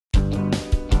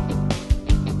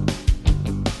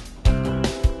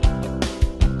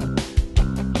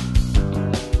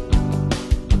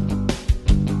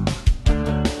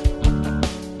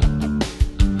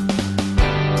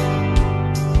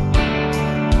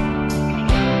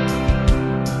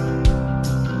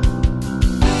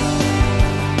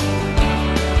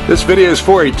This video is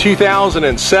for a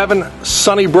 2007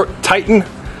 SunnyBrook Titan,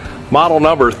 model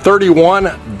number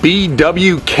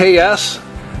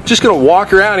 31BWKS. Just going to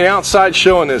walk around the outside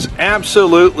showing this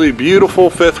absolutely beautiful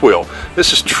fifth wheel.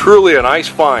 This is truly a nice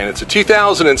find. It's a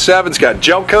 2007, it's got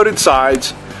gel coated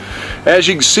sides. As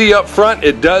you can see up front,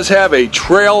 it does have a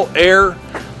trail air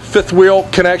fifth wheel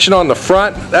connection on the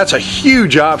front. That's a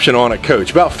huge option on a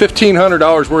coach, about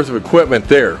 $1,500 worth of equipment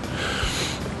there.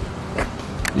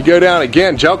 You go down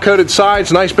again, gel coated sides,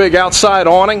 nice big outside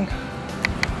awning.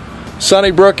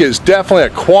 SunnyBrook is definitely a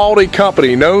quality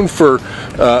company, known for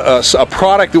a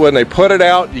product that when they put it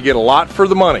out, you get a lot for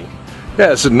the money.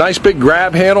 Yeah, it's a nice big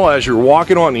grab handle as you're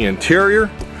walking on the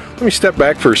interior. Let me step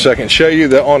back for a second and show you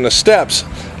that on the steps,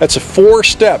 that's 4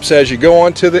 steps as you go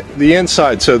onto the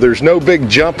inside, so there's no big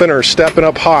jumping or stepping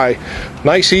up high.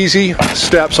 Nice easy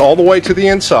steps all the way to the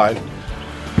inside.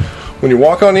 When you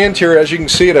walk on the interior, as you can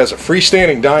see, it has a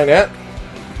freestanding dinette,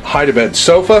 hide-to-bed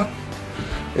sofa.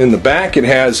 In the back it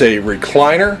has a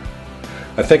recliner.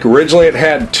 I think originally it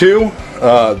had 2.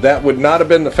 That would not have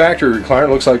been the factory recliner.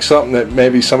 It looks like something that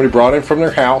maybe somebody brought in from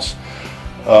their house.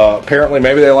 Apparently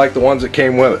maybe they like the ones that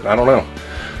came with it. I don't know.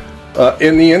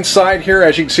 In the inside here,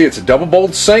 as you can see, it's a double bowl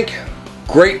sink.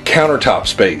 Great countertop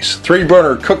space.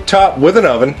 3-burner cooktop with an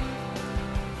oven.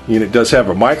 Unit does have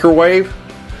a microwave.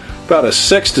 About a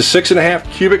 6 to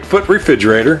 6.5 cubic foot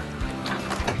refrigerator.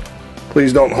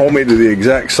 Please don't hold me to the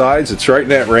exact size. It's right in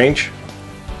that range.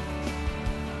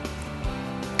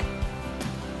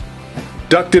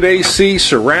 Ducted AC,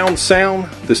 surround sound.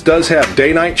 This does have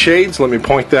day-night shades. Let me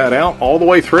point that out all the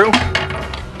way through.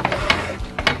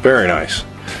 Very nice.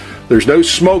 There's no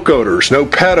smoke odors, no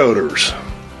pet odors,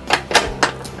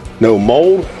 no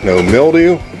mold, no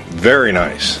mildew. Very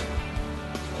nice.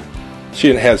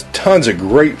 It has tons of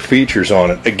great features on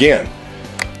it. Again,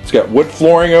 it's got wood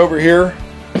flooring over here.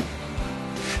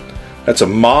 That's a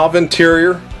mauve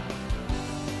interior.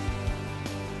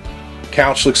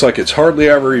 Couch looks like it's hardly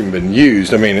ever even been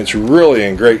used. I mean, it's really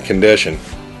in great condition.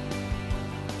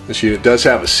 This unit does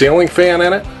have a ceiling fan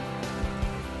in it.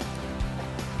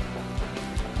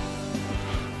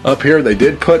 Up here they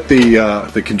did put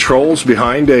the controls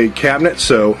behind a cabinet,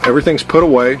 so everything's put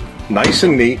away. Nice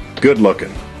and neat, good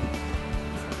looking.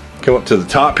 Come up to the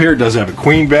top here, it does have a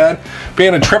queen bed.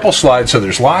 Being a triple slide, so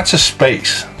there's lots of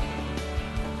space.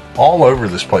 All over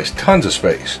this place, tons of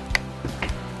space.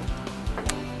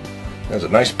 There's a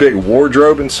nice big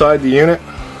wardrobe inside the unit.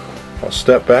 I'll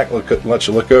step back, let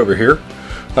you look over here.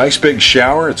 Nice big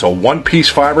shower. It's a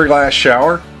one-piece fiberglass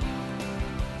shower.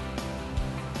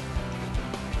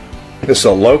 This is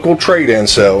a local trade-in,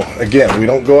 so again, we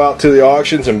don't go out to the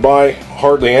auctions and buy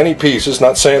hardly any pieces.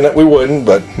 Not saying that we wouldn't,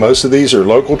 but most of these are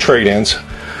local trade-ins.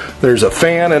 There's a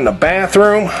fan in the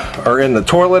bathroom, or in the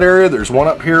toilet area. There's one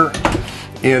up here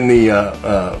in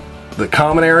the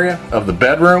common area of the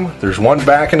bedroom. There's one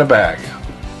back in the back.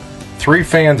 3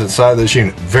 fans inside this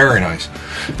unit. Very nice.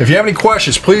 If you have any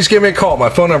questions, please give me a call. My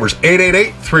phone number is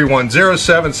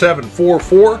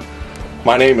 888-310-7744.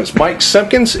 My name is Mike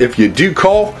Simpkins. If you do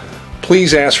call,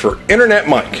 please ask for Internet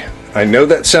Mike. I know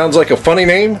that sounds like a funny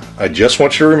name. I just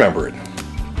want you to remember it.